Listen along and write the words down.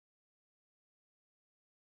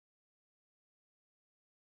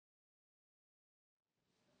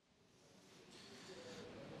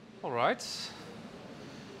All right.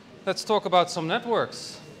 Let's talk about some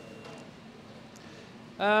networks.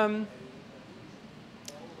 Most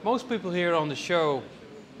people here on the show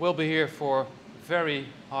will be here for very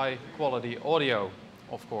high quality audio,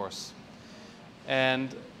 of course.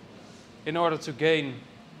 And in order to gain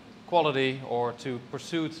quality or to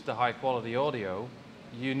pursue the high quality audio,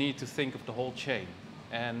 you need to think of the whole chain.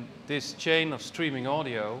 And this chain of streaming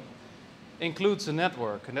audio includes a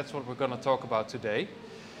network, and that's what we're going to talk about today.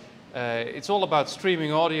 It's all about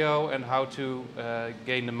streaming audio and how to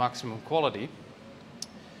gain the maximum quality.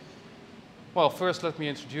 Well, first let me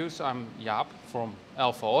introduce, I'm Jaap from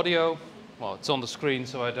Alpha Audio. Well, it's on the screen,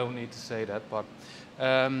 so I don't need to say that, but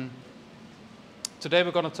today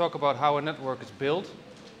we're going to talk about how a network is built,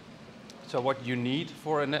 so what you need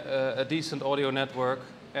for a decent audio network,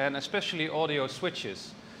 and especially audio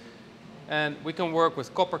switches. And we can work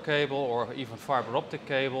with copper cable or even fiber optic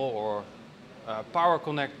cable or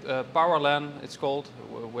power LAN, it's called,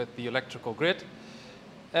 with the electrical grid.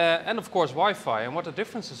 And of course Wi-Fi, and what the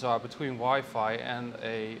differences are between Wi-Fi and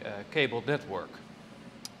a cable network.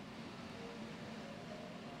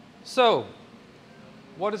 So,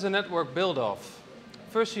 what is a network built of?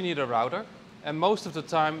 First you need a router, and most of the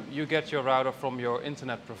time you get your router from your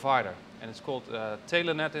internet provider. And it's called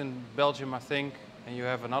Telenet in Belgium, I think, and you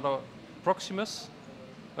have another, Proximus.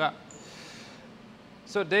 Yeah.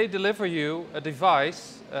 So they deliver you a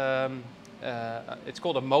device, it's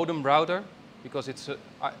called a modem router, because it's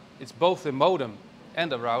both a modem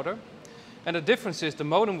and a router. And the difference is the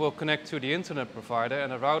modem will connect to the internet provider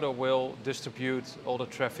and the router will distribute all the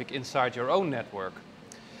traffic inside your own network.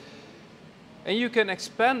 And you can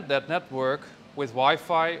expand that network with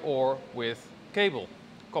Wi-Fi or with cable,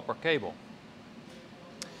 copper cable.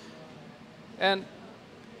 And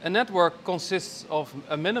a network consists of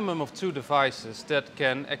a minimum of 2 devices that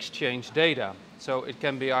can exchange data. So it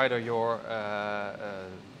can be either your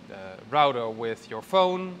router with your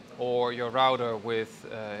phone, or your router with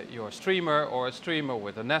your streamer, or a streamer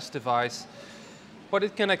with a Nest device. But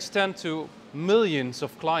it can extend to millions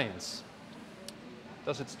of clients.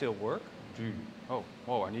 Does it still work?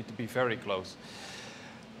 Oh, I need to be very close.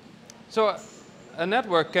 So a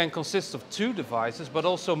network can consist of 2 devices, but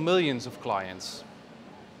also millions of clients.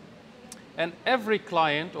 And every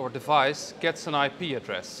client or device gets an IP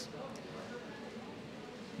address.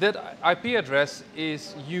 That IP address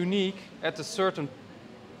is unique at a certain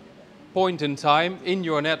point in time in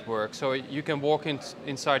your network. So you can walk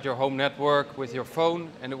inside your home network with your phone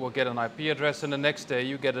and it will get an IP address, and the next day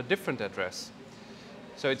you get a different address.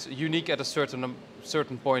 So it's unique at a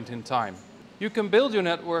certain point in time. You can build your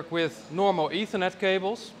network with normal Ethernet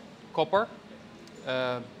cables, copper,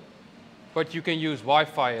 but you can use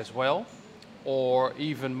Wi-Fi as well, or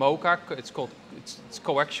even MoCA, it's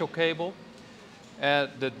coaxial cable.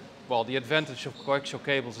 The advantage of coaxial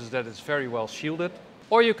cables is that it's very well shielded.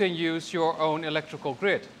 Or you can use your own electrical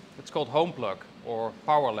grid. It's called home plug or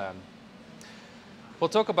power LAN. We'll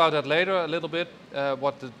talk about that later a little bit,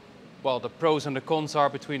 what the pros and the cons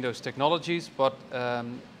are between those technologies, but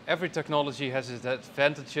every technology has its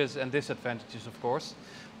advantages and disadvantages, of course.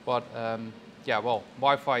 But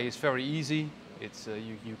Wi-Fi is very easy. It's,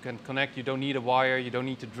 you can connect, you don't need a wire, you don't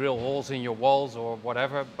need to drill holes in your walls or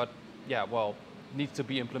whatever, but it needs to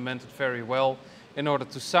be implemented very well in order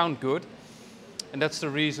to sound good. And that's the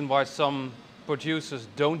reason why some producers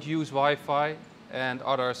don't use Wi-Fi and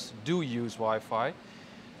others do use Wi-Fi.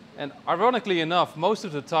 And ironically enough, most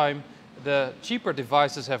of the time the cheaper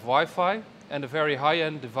devices have Wi-Fi and the very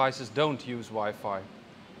high-end devices don't use Wi-Fi.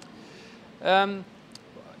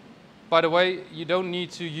 By the way, you don't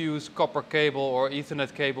need to use copper cable or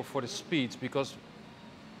Ethernet cable for the speeds, because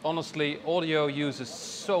honestly, audio uses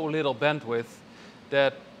so little bandwidth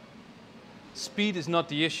that speed is not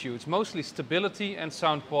the issue. It's mostly stability and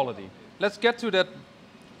sound quality. Let's get to that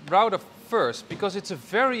router first, because it's a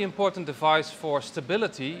very important device for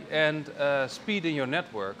stability and speed in your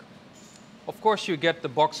network. Of course, you get the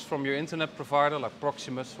box from your internet provider like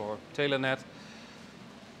Proximus or Telenet,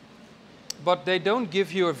 but they don't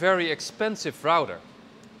give you a very expensive router.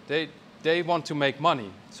 They want to make money,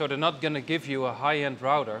 so they're not going to give you a high-end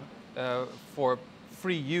router for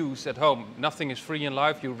free use at home. Nothing is free in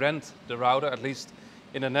life. You rent the router. At least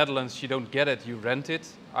in the Netherlands, you don't get it, you rent it.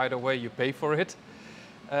 Either way, you pay for it.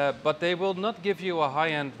 But they will not give you a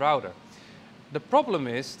high-end router. The problem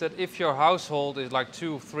is that if your household is like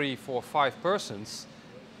 2, 3, 4, 5 persons,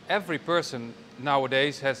 every person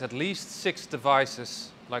nowadays has at least 6 devices,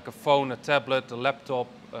 like a phone, a tablet, a laptop,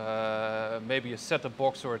 maybe a set-top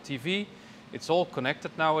box or a TV. It's all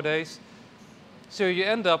connected nowadays. So you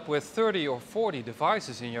end up with 30 or 40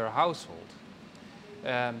 devices in your household.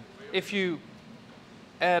 if you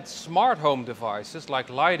add smart home devices like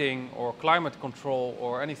lighting or climate control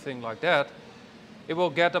or anything like that, it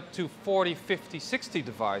will get up to 40, 50, 60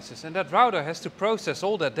 devices, and that router has to process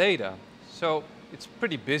all that data. So it's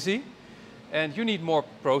pretty busy, and you need more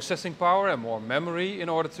processing power and more memory in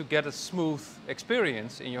order to get a smooth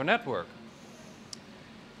experience in your network.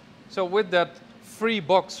 So with that free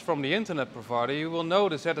box from the internet provider, you will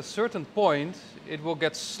notice at a certain point it will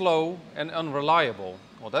get slow and unreliable.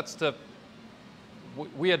 Well, that's the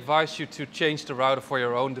we advise you to change the router for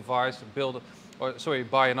your own device,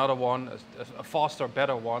 buy another one, a faster,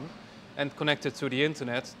 better one, and connect it to the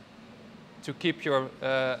internet to keep your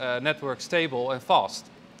network stable and fast.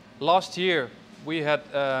 Last year, we had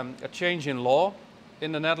a change in law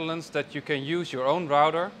in the Netherlands that you can use your own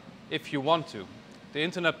router if you want to. The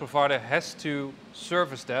internet provider has to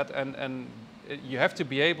service that, and you have to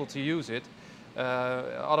be able to use it,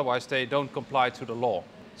 otherwise they don't comply to the law.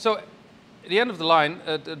 So at the end of the line,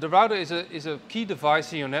 the router is a key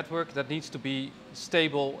device in your network that needs to be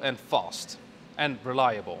stable and fast and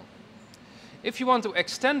reliable. If you want to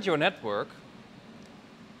extend your network,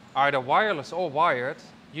 either wireless or wired,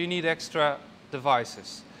 you need extra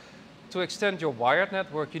devices. To extend your wired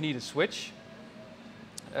network, you need a switch.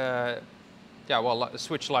 A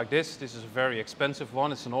switch like this. This is a very expensive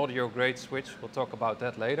one. It's an audio-grade switch. We'll talk about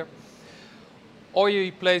that later. Or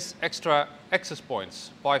you place extra access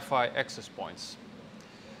points, Wi-Fi access points.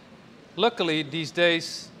 Luckily, these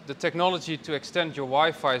days, the technology to extend your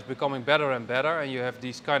Wi-Fi is becoming better and better, and you have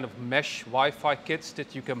these kind of mesh Wi-Fi kits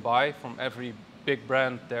that you can buy from every big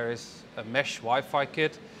brand. There is a mesh Wi-Fi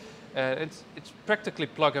kit. It's practically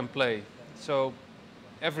plug and play. So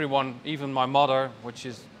everyone, even my mother,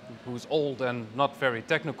 who's old and not very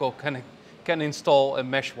technical, can install a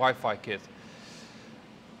mesh Wi-Fi kit.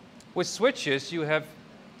 With switches, you have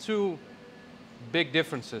two big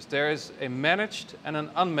differences. There is a managed and an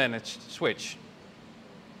unmanaged switch.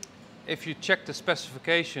 If you check the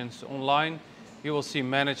specifications online, you will see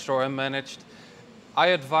managed or unmanaged. I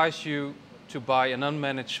advise you to buy an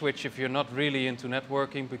unmanaged switch if you're not really into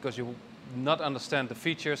networking, because you will not understand the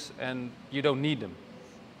features and you don't need them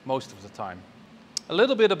most of the time. A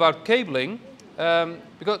little bit about cabling,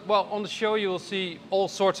 because on the show you will see all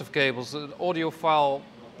sorts of cables, audiophile,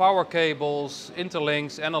 power cables,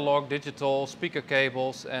 interlinks, analog, digital, speaker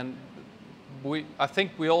cables, and I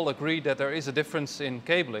think we all agree that there is a difference in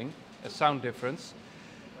cabling, a sound difference.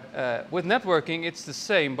 With networking it's the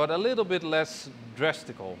same, but a little bit less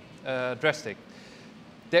drastic.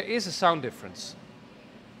 There is a sound difference,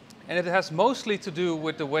 and it has mostly to do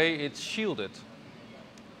with the way it's shielded.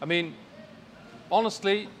 I mean,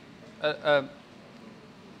 honestly,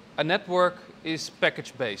 a network is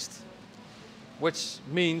package-based, which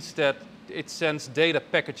means that it sends data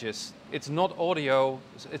packages. It's not audio,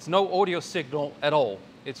 it's no audio signal at all.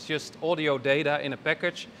 It's just audio data in a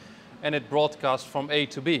package, and it broadcasts from A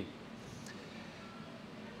to B.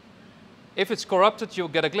 If it's corrupted, you'll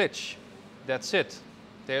get a glitch. That's it.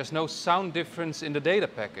 There's no sound difference in the data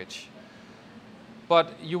package.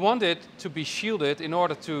 But you want it to be shielded in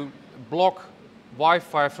order to block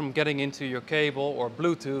Wi-Fi from getting into your cable or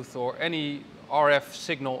Bluetooth or any RF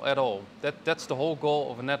signal at all. That's the whole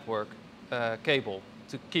goal of a network cable,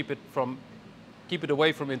 to keep it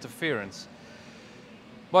away from interference.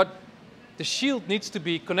 But the shield needs to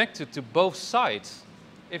be connected to both sides.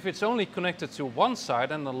 If it's only connected to one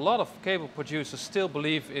side, and a lot of cable producers still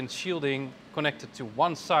believe in shielding connected to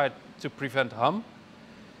one side to prevent hum,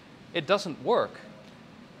 it doesn't work.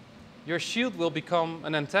 Your shield will become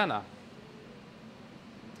an antenna.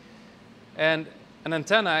 And an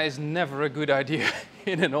antenna is never a good idea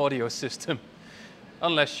in an audio system,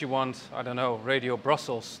 unless you want, I don't know, Radio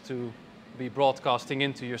Brussels to be broadcasting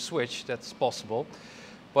into your switch. That's possible.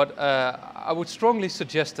 But I would strongly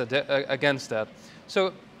suggest against that.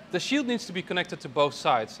 So the shield needs to be connected to both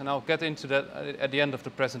sides, and I'll get into that at the end of the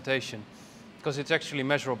presentation, because it's actually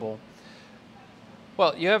measurable.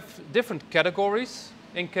 Well, you have different categories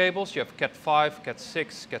in cables. You have Cat 5, Cat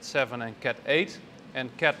 6, Cat 7, and Cat 8.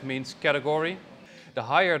 And Cat means category. The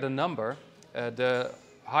higher the number, the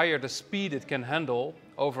higher the speed it can handle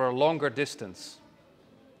over a longer distance.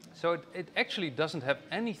 So it actually doesn't have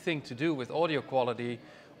anything to do with audio quality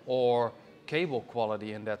or cable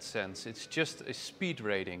quality in that sense. It's just a speed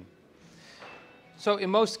rating. So in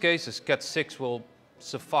most cases, Cat 6 will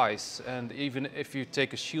suffice, and even if you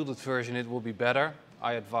take a shielded version, it will be better.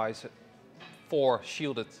 I advise 4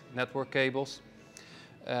 shielded network cables.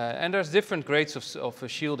 And there's different grades of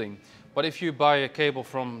shielding. But if you buy a cable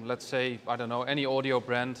from, let's say, I don't know, any audio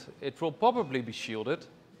brand, it will probably be shielded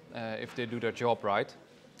if they do their job right.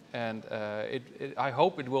 And I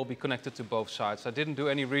hope it will be connected to both sides. I didn't do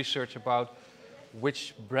any research about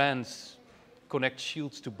which brands connect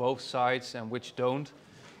shields to both sides and which don't.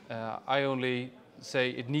 I only say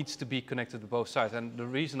it needs to be connected to both sides. And the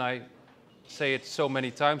reason I say it so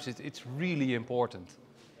many times is it's really important,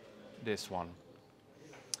 this one.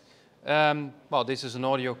 Well, this is an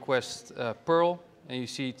AudioQuest Pearl, and you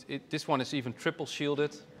see this one is even triple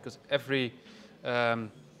shielded because every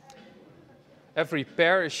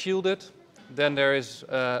pair is shielded. Then there is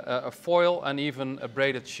a foil and even a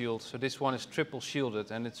braided shield. So this one is triple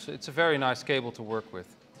shielded, and it's a very nice cable to work with.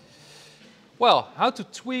 Well, how to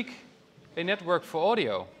tweak a network for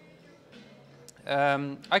audio?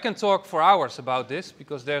 I can talk for hours about this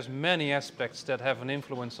because there's many aspects that have an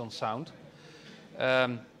influence on sound.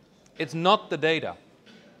 It's not the data.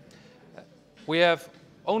 We have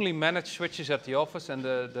only managed switches at the office, and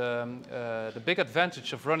the big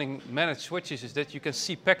advantage of running managed switches is that you can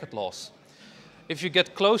see packet loss. If you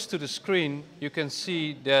get close to the screen, you can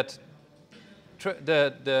see that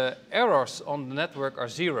the errors on the network are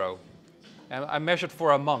 0. And I measured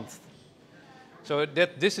for a month. So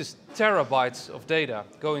this is terabytes of data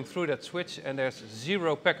going through that switch, and there's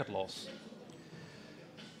 0 packet loss.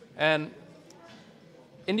 And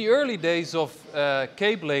in the early days of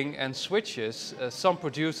cabling and switches, some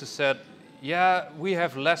producers said, yeah, we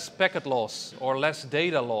have less packet loss or less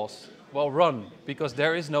data loss. Well, run, because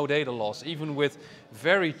there is no data loss, even with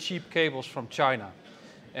very cheap cables from China.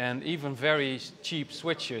 And even very cheap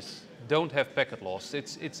switches don't have packet loss.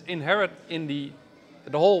 It's inherent in the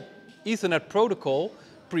whole Ethernet protocol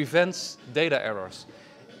prevents data errors.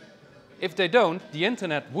 If they don't, the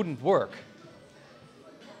internet wouldn't work.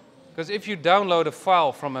 Because if you download a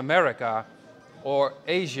file from America or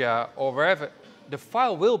Asia or wherever, the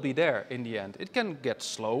file will be there in the end. It can get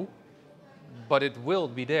slow, but it will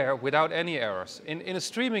be there without any errors. In a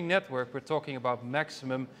streaming network, we're talking about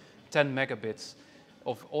maximum 10 megabits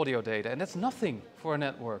of audio data, and that's nothing for a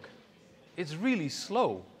network. It's really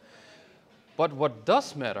slow. But what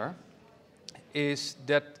does matter is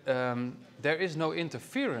that there is no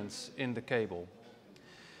interference in the cable.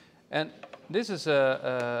 And this is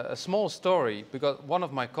a small story, because one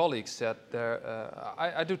of my colleagues said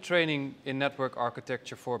I do training in network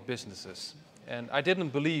architecture for businesses, and I didn't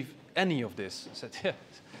believe any of this. I said, yeah,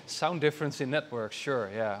 sound difference in networks, sure,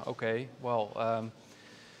 yeah, okay, well,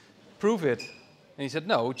 prove it. And he said,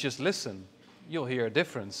 no, just listen, you'll hear a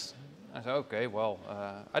difference. I said, okay, well,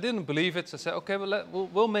 I didn't believe it, so I said, okay, well,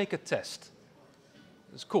 we'll make a test.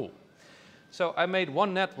 It's cool. So I made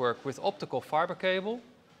one network with optical fiber cable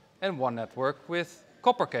and one network with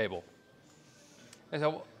copper cable. And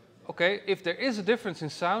so, okay, if there is a difference in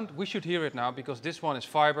sound, we should hear it now, because this one is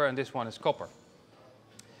fiber and this one is copper.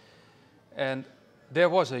 And there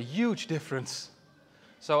was a huge difference.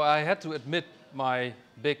 So I had to admit my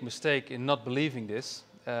big mistake in not believing this,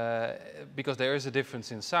 because there is a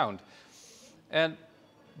difference in sound. And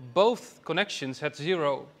both connections had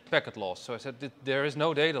 0 packet loss. So I said, there is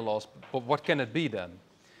no data loss, but what can it be then?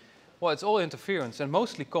 Well, it's all interference, and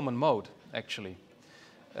mostly common mode, actually.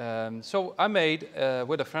 So I made,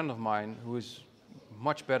 with a friend of mine who is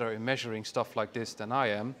much better in measuring stuff like this than I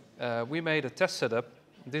am, we made a test setup.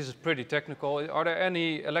 This is pretty technical. Are there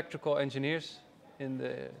any electrical engineers in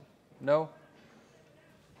the... No?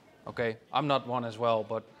 Okay, I'm not one as well,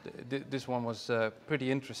 but this one was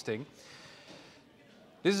pretty interesting.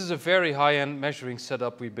 This is a very high-end measuring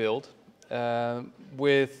setup we built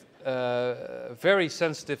with very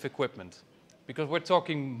sensitive equipment, because we're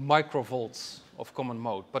talking microvolts of common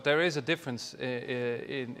mode, but there is a difference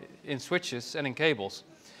in switches and in cables.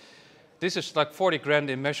 This is like 40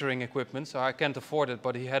 grand in measuring equipment, so I can't afford it,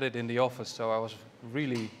 but he had it in the office, so I was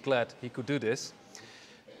really glad he could do this.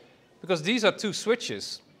 Because these are 2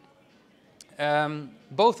 switches,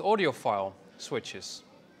 both audiophile switches.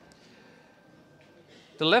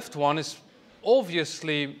 The left one is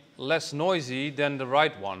obviously less noisy than the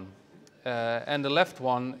right one. And the left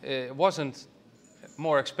one wasn't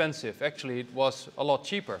more expensive. Actually, it was a lot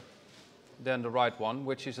cheaper than the right one,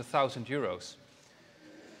 which is €1,000.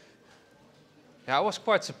 Yeah, I was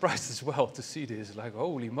quite surprised as well to see this, like,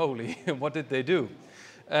 holy moly, what did they do?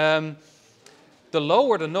 The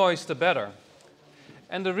lower the noise, the better.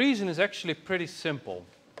 And the reason is actually pretty simple.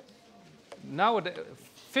 Nowadays,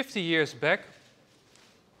 50 years back,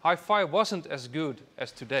 hi-fi wasn't as good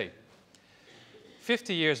as today.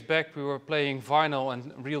 50 years back, we were playing vinyl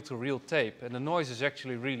and reel-to-reel tape, and the noise is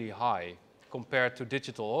actually really high compared to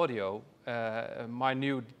digital audio. My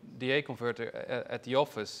new DA converter at the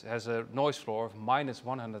office has a noise floor of minus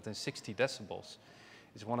 160 decibels.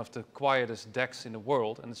 It's one of the quietest decks in the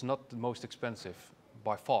world, and it's not the most expensive,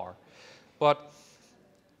 by far. But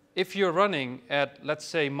if you're running at, let's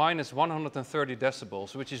say, minus 130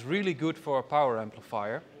 decibels, which is really good for a power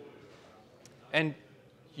amplifier, and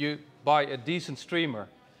you buy a decent streamer,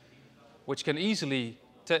 which can easily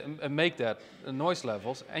make that noise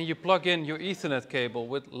levels, and you plug in your Ethernet cable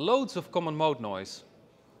with loads of common mode noise,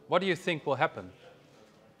 what do you think will happen?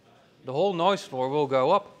 The whole noise floor will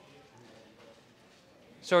go up.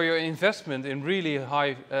 So your investment in really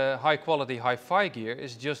high quality hi-fi gear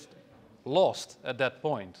is just lost at that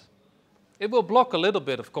point. It will block a little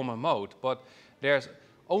bit of common mode, but there's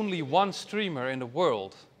only one streamer in the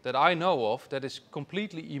world that I know of that is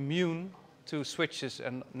completely immune to switches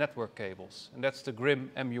and network cables, and that's the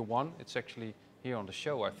Grimm MU1. It's actually here on the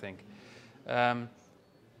show, I think.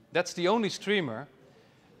 That's the only streamer,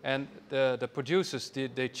 and the producers,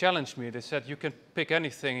 they challenged me. They said, you can pick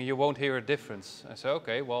anything and you won't hear a difference. I said,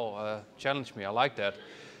 okay, well, challenge me, I like that.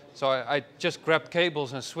 So I just grabbed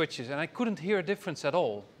cables and switches, and I couldn't hear a difference at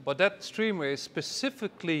all. But that streamer is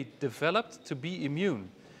specifically developed to be immune.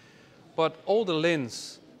 But all the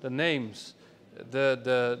LINs, the names,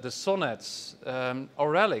 the sonnets,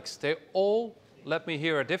 Auralics, they all let me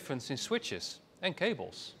hear a difference in switches and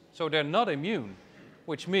cables. So they're not immune,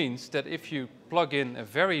 which means that if you plug in a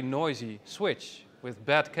very noisy switch with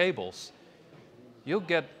bad cables, you'll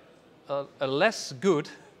get a less good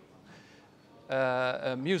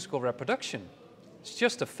musical reproduction. It's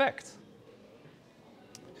just a fact.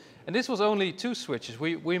 And this was only 2 switches.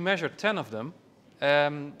 We measured 10 of them.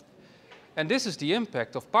 And this is the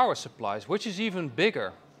impact of power supplies, which is even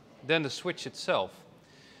bigger than the switch itself.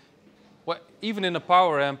 Well, even in a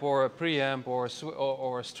power amp or a preamp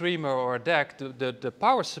or a streamer or a DAC, the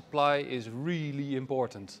power supply is really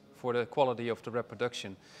important for the quality of the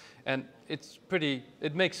reproduction. And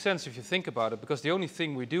it makes sense if you think about it, because the only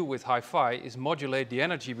thing we do with hi-fi is modulate the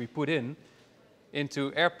energy we put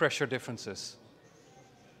into air pressure differences.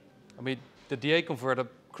 I mean, the DA converter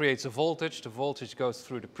creates a voltage, the voltage goes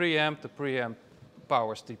through the preamp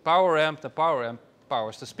powers the power amp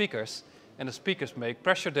powers the speakers, and the speakers make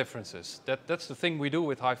pressure differences. That's the thing we do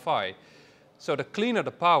with hi-fi. So the cleaner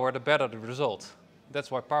the power, the better the result. That's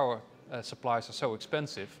why power supplies are so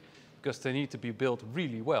expensive, because they need to be built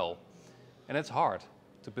really well. And it's hard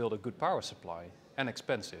to build a good power supply, and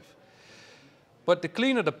expensive. But the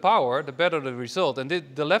cleaner the power, the better the result. And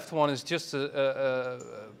the left one is just a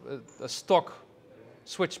stock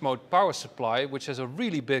switch mode power supply, which has a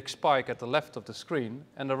really big spike at the left of the screen.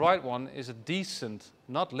 And the right one is a decent,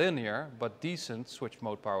 not linear, but decent switch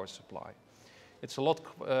mode power supply. It's a lot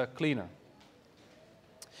cleaner.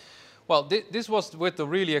 Well, this was with the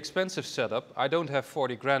really expensive setup. I don't have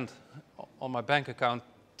 40 grand on my bank account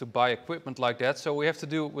to buy equipment like that, so we have to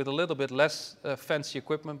do it with a little bit less fancy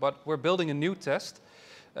equipment, but we're building a new test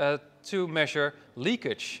to measure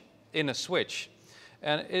leakage in a switch.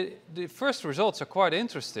 And the first results are quite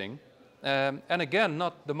interesting, and again,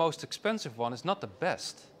 not the most expensive one, it's not the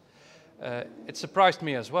best. It surprised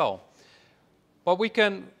me as well. But we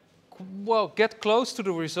can, well, get close to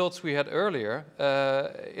the results we had earlier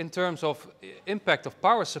in terms of impact of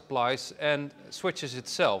power supplies and switches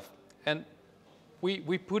itself. And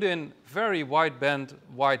we put in very wideband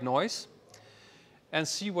white noise and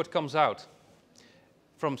see what comes out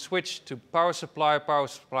from switch to power supply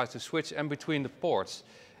to switch, and between the ports.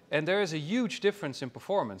 And there is a huge difference in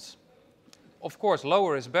performance. Of course,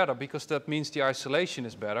 lower is better because that means the isolation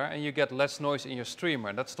is better and you get less noise in your streamer.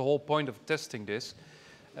 And that's the whole point of testing this.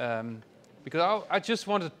 Because I just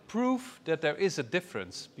wanted to prove that there is a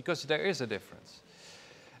difference, because there is a difference.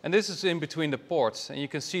 And this is in between the ports, and you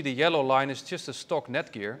can see the yellow line is just a stock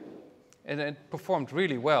Netgear, and it performed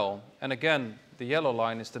really well. And again, the yellow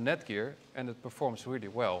line is the Netgear, and it performs really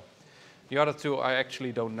well. The other two, I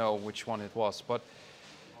actually don't know which one it was, but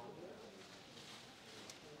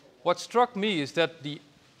what struck me is that the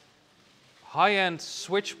high-end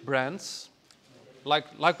switch brands,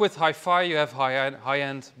 like with hi-fi you have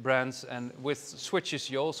high-end brands, and with switches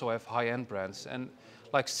you also have high-end brands. And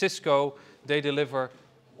like Cisco, they deliver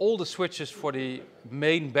all the switches for the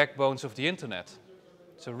main backbones of the internet.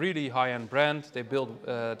 It's a really high-end brand. They build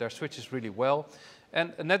their switches really well.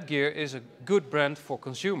 And Netgear is a good brand for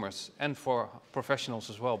consumers and for professionals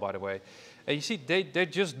as well, by the way. And you see, they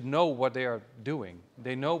just know what they are doing.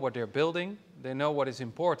 They know what they're building. They know what is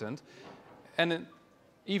important. And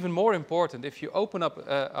even more important, if you open up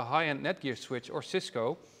a high-end Netgear switch or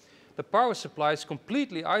Cisco, the power supply is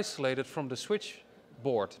completely isolated from the switch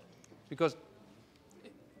board, because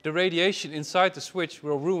the radiation inside the switch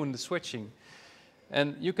will ruin the switching.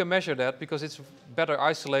 And you can measure that because it's better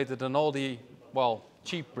isolated than all the, well,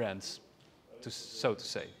 cheap brands, so to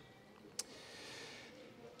say.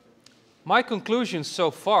 My conclusions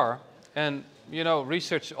so far, and you know,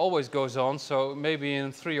 research always goes on, so maybe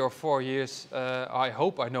in 3 or 4 years, I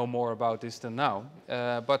hope I know more about this than now.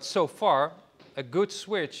 But so far, a good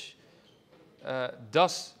switch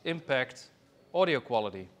does impact audio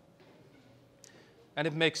quality. And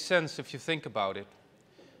it makes sense if you think about it,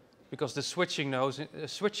 because the switching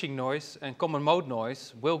noise and common mode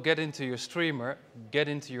noise will get into your streamer, get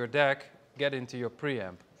into your DAC, get into your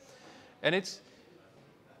preamp. And it's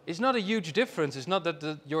not a huge difference. It's not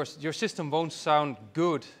that your system won't sound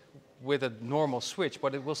good with a normal switch,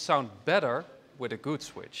 but it will sound better with a good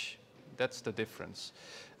switch. That's the difference.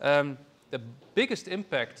 The biggest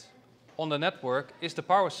impact on the network is the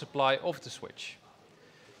power supply of the switch.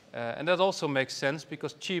 And that also makes sense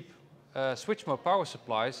because cheap switch mode power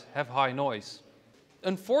supplies have high noise.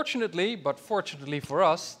 Unfortunately, but fortunately for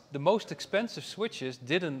us, the most expensive switches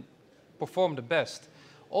didn't perform the best.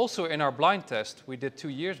 Also in our blind test we did 2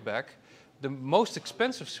 years back, the most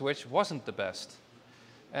expensive switch wasn't the best.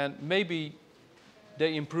 And maybe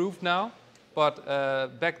they improved now, but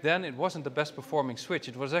back then it wasn't the best performing switch.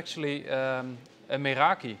 It was actually a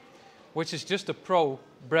Meraki, which is just a pro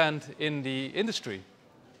brand in the industry.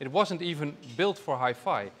 It wasn't even built for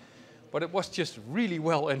hi-fi, but it was just really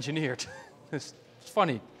well engineered. It's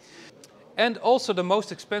funny. And also the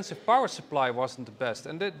most expensive power supply wasn't the best.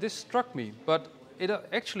 And this struck me, but it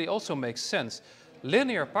actually also makes sense.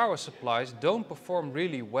 Linear power supplies don't perform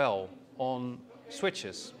really well on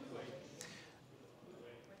switches.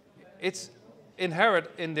 It's inherent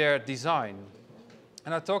in their design.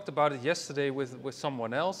 And I talked about it yesterday with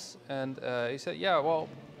someone else, and he said, yeah, well,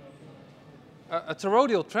 a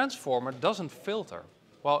toroidal transformer doesn't filter.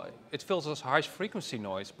 Well, it filters high frequency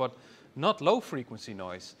noise, but not low frequency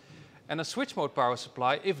noise. And a switch mode power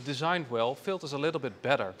supply, if designed well, filters a little bit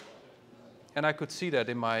better. And I could see that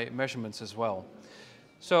in my measurements as well.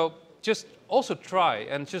 So just also try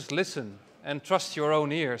and just listen and trust your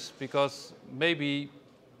own ears, because maybe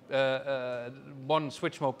one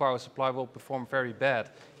switch mode power supply will perform very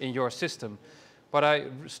bad in your system. But I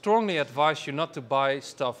strongly advise you not to buy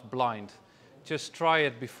stuff blind. Just try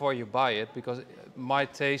it before you buy it, because my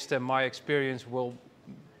taste and my experience will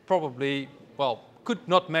probably, well, could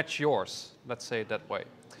not match yours, let's say it that way.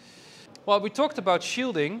 Well, we talked about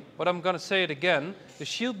shielding, but I'm going to say it again. The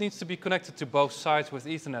shield needs to be connected to both sides with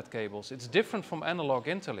Ethernet cables. It's different from analog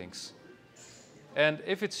interlinks. And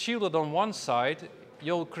if it's shielded on one side,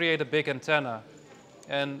 you'll create a big antenna,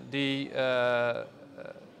 and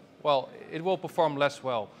well, it will perform less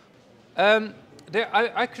well.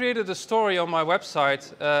 I created a story on my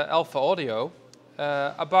website, Alpha Audio,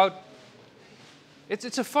 about,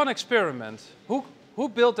 it's a fun experiment. Who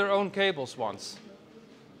built their own cables once?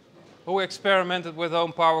 Who experimented with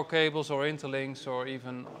own power cables or interlinks or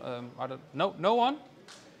even, no one?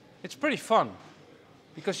 It's pretty fun,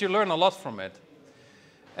 because you learn a lot from it.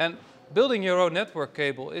 And building your own network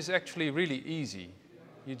cable is actually really easy.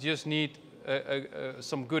 You just need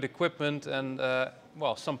some good equipment and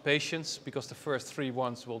well, some patience, because the first 3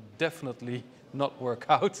 ones will definitely not work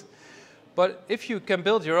out. But if you can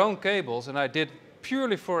build your own cables, and I did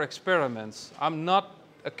purely for experiments, I'm not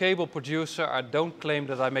a cable producer. I don't claim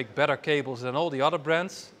that I make better cables than all the other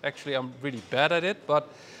brands. Actually, I'm really bad at it, but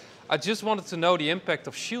I just wanted to know the impact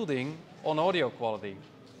of shielding on audio quality.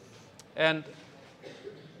 And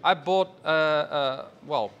I bought,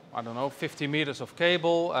 well, I don't know, 50 meters of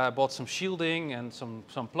cable. I bought some shielding and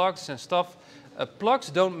some plugs and stuff. Plugs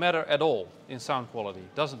don't matter at all in sound quality.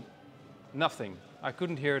 Nothing. I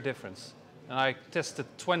couldn't hear a difference. And I tested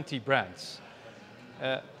 20 brands.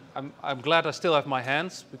 I'm glad I still have my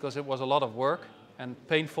hands, because it was a lot of work and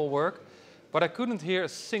painful work. But I couldn't hear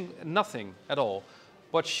nothing at all.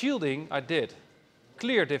 But shielding, I did.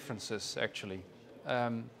 Clear differences, actually.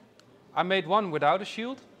 I made one without a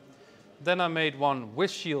shield. Then I made one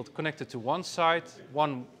with shield connected to one side,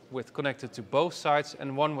 one with connected to both sides,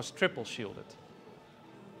 and one was triple shielded.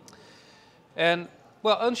 And,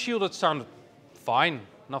 well, unshielded sounded fine,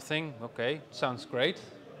 nothing, okay, sounds great,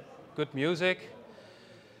 good music.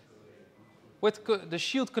 With the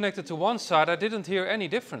shield connected to one side, I didn't hear any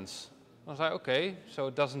difference. I was like, okay, so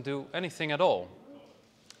it doesn't do anything at all.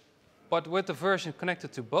 But with the version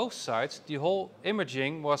connected to both sides, the whole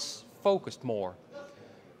imaging was focused more.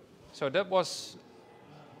 So that was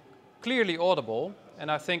clearly audible,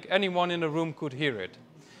 and I think anyone in the room could hear it.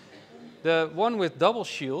 The one with double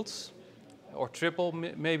shields, or triple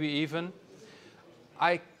maybe even,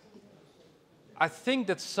 I think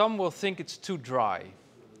that some will think it's too dry.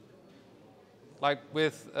 Like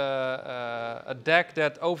with a DAC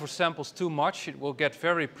that oversamples too much, it will get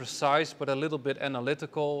very precise but a little bit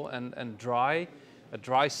analytical and dry. a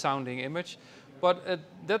dry sounding image. But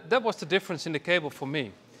that was the difference in the cable for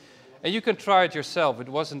me. And you can try it yourself. It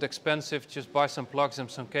wasn't expensive. Just buy some plugs and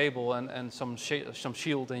some cable and some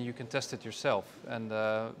shield, and you can test it yourself. And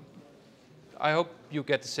I hope you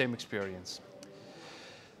get the same experience.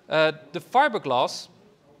 The fiberglass,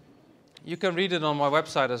 you can read it on my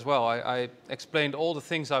website as well. I explained all the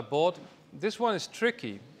things I bought. This one is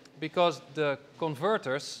tricky because the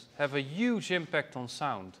converters have a huge impact on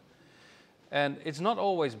sound. And it's not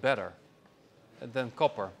always better than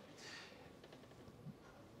copper.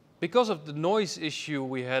 Because of the noise issue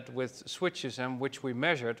we had with switches and which we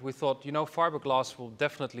measured, we thought, you know, fiberglass will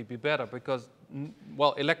definitely be better because,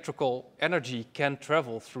 well, electrical energy can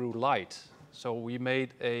travel through light. So we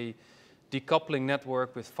made a decoupling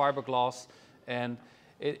network with fiberglass, and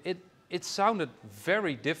it sounded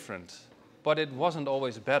very different, but it wasn't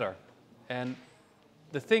always better. And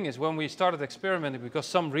the thing is, when we started experimenting, because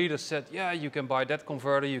some readers said, yeah, you can buy that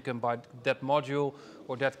converter, you can buy that module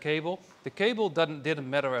or that cable. The cable didn't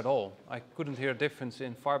matter at all. I couldn't hear a difference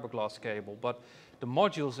in fiberglass cable, but the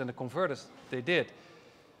modules and the converters, they did.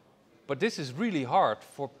 But this is really hard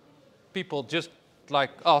for people just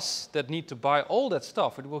like us that need to buy all that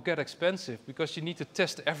stuff. It will get expensive because you need to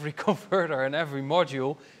test every converter and every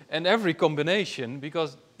module and every combination,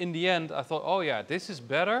 because in the end I thought, oh yeah, this is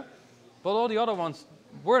better, but all the other ones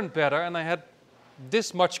weren't better, and I had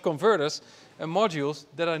this much converters and modules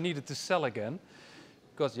that I needed to sell again,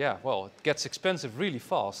 because yeah, well, it gets expensive really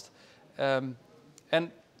fast. And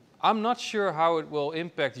I'm not sure how it will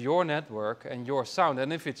impact your network and your sound,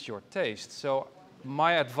 and if it's your taste. So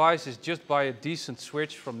my advice is just buy a decent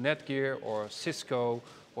switch from Netgear or Cisco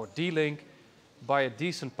or D-Link, buy a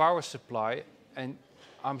decent power supply, and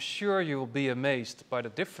I'm sure you will be amazed by the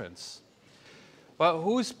difference. But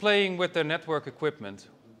who's playing with their network equipment?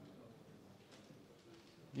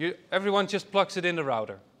 Everyone just plugs it in the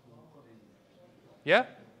router. Yeah?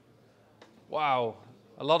 Wow,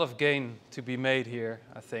 a lot of gain to be made here,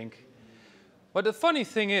 I think. But the funny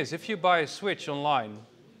thing is, if you buy a switch online,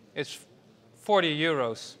 it's 40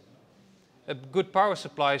 euros. A good power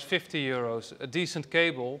supply is 50 euros. A decent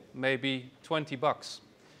cable, maybe 20 bucks.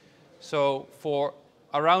 So for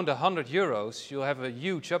around 100 euros, you'll have a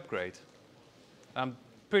huge upgrade. I'm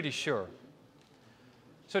pretty sure.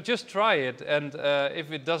 So just try it, and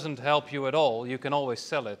if it doesn't help you at all, you can always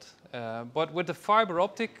sell it. But with the fiber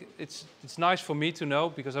optic, it's nice for me to know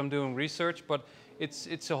because I'm doing research, but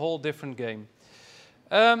it's a whole different game.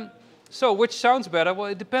 So which sounds better? Well,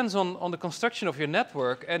 it depends on the construction of your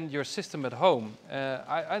network and your system at home.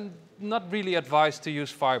 I'm not really advised to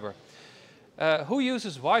use fiber. Who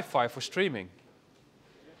uses Wi-Fi for streaming?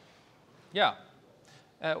 Yeah.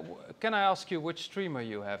 Can I ask you which streamer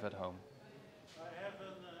you have at home? I have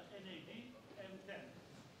an NAD M10.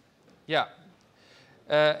 Yeah.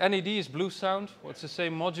 NAD is Blue Sound. It's the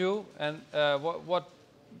same module, and what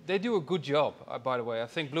they do a good job. By the way, I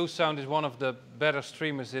think Blue Sound is one of the better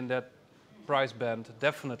streamers in that price band,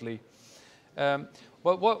 definitely. When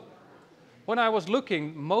I was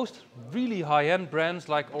looking, most really high-end brands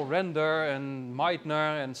like Orender and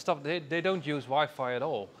Meitner and stuff, they don't use Wi-Fi at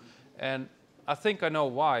all, and I think I know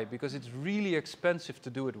why, because it's really expensive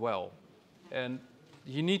to do it well. And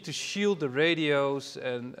you need to shield the radios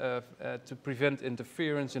and to prevent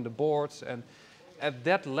interference in the boards. And at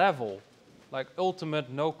that level, like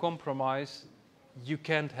ultimate, no compromise, you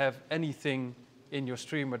can't have anything in your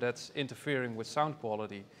streamer that's interfering with sound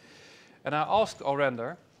quality. And I asked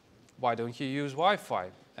Orender, why don't you use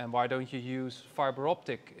Wi-Fi? And why don't you use fiber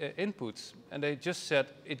optic inputs? And they just said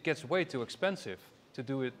it gets way too expensive to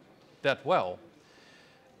do it that well.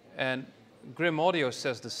 And Grim Audio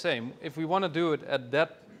says the same. If we want to do it at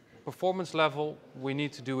that performance level, we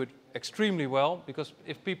need to do it extremely well, because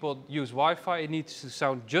if people use Wi-Fi, it needs to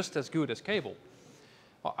sound just as good as cable.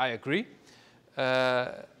 Well, I agree.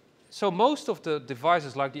 So most of the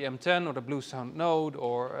devices like the M10 or the Blue Sound Node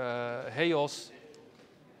or Heos,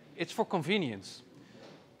 it's for convenience.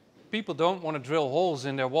 People don't want to drill holes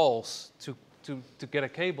in their walls to get a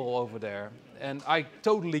cable over there. And I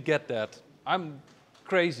totally get that. I'm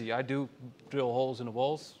crazy. I do drill holes in the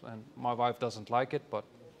walls, and my wife doesn't like it, but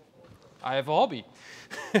I have a hobby.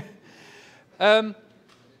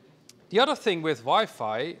 The other thing with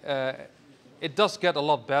Wi-Fi, it does get a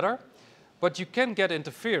lot better, but you can get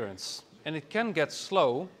interference, and it can get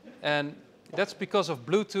slow, and that's because of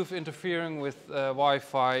Bluetooth interfering with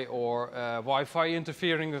Wi-Fi, or Wi-Fi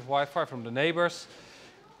interfering with Wi-Fi from the neighbors.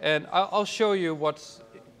 And I'll show you what's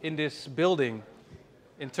in this building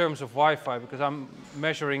in terms of Wi-Fi, because I'm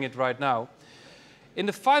measuring it right now. In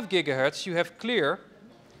the 5 gigahertz, you have clear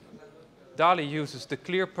DALI uses the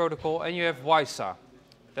Clear protocol, and you have WiSA.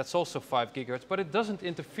 That's also 5 gigahertz, but it doesn't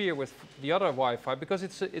interfere with the other Wi-Fi because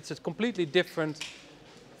it's a completely different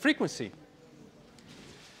frequency.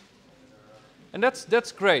 And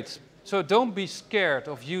that's great. So don't be scared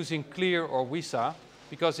of using Clear or WiSA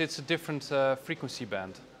because it's a different frequency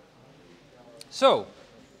band. So,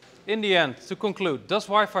 in the end, to conclude, does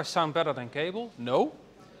Wi-Fi sound better than cable? No.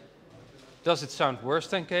 Does it sound worse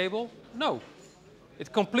than cable? No.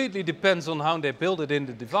 It completely depends on how they build it in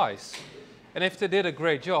the device. And if they did a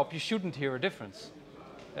great job, you shouldn't hear a difference.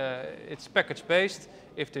 It's package-based.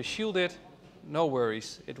 If they shield it, no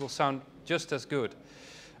worries. It will sound just as good.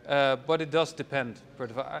 But it does depend per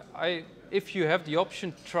device. If you have the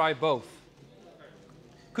option, try both.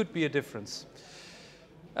 Could be a difference.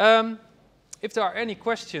 If there are any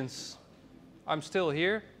questions, I'm still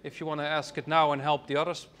here. If you want to ask it now and help the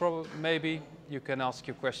others, maybe you can ask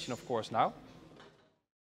your question, of course, now.